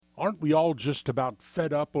Aren't we all just about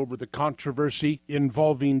fed up over the controversy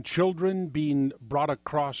involving children being brought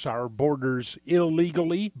across our borders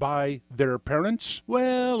illegally by their parents?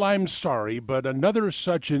 Well, I'm sorry, but another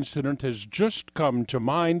such incident has just come to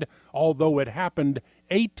mind, although it happened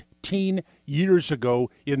 18 years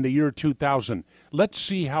ago in the year 2000. Let's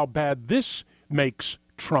see how bad this makes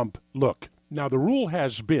Trump look. Now, the rule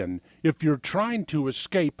has been, if you're trying to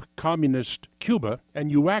escape communist Cuba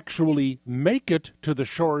and you actually make it to the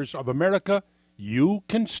shores of America, you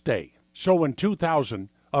can stay. So in 2000,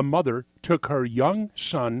 a mother took her young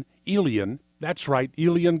son, Elian, that's right,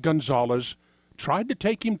 Elian Gonzalez, tried to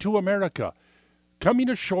take him to America. Coming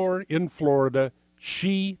ashore in Florida,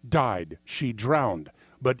 she died. She drowned.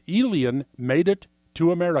 But Elian made it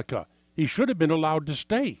to America. He should have been allowed to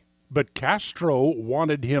stay. But Castro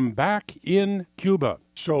wanted him back in Cuba.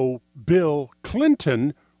 So Bill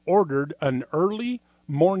Clinton ordered an early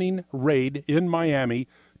morning raid in Miami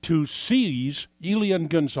to seize Elian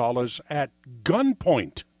Gonzalez at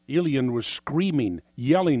gunpoint. Elian was screaming,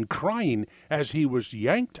 yelling, crying as he was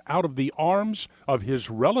yanked out of the arms of his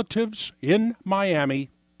relatives in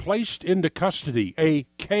Miami, placed into custody, a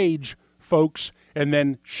cage, folks, and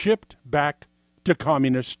then shipped back to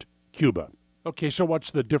communist Cuba. Okay, so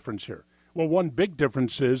what's the difference here? Well, one big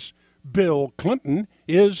difference is Bill Clinton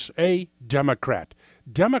is a Democrat.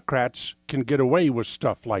 Democrats can get away with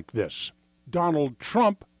stuff like this. Donald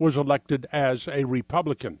Trump was elected as a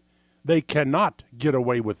Republican. They cannot get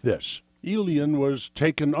away with this. Elian was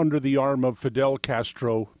taken under the arm of Fidel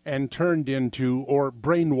Castro and turned into, or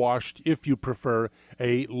brainwashed, if you prefer,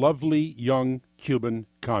 a lovely young Cuban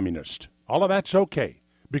communist. All of that's okay,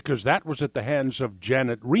 because that was at the hands of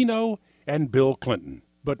Janet Reno and Bill Clinton.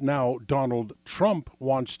 But now Donald Trump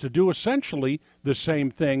wants to do essentially the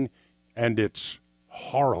same thing, and it's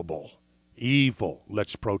horrible. Evil.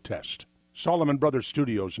 Let's protest. Solomon Brothers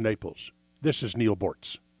Studios, Naples. This is Neil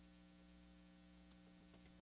Bortz.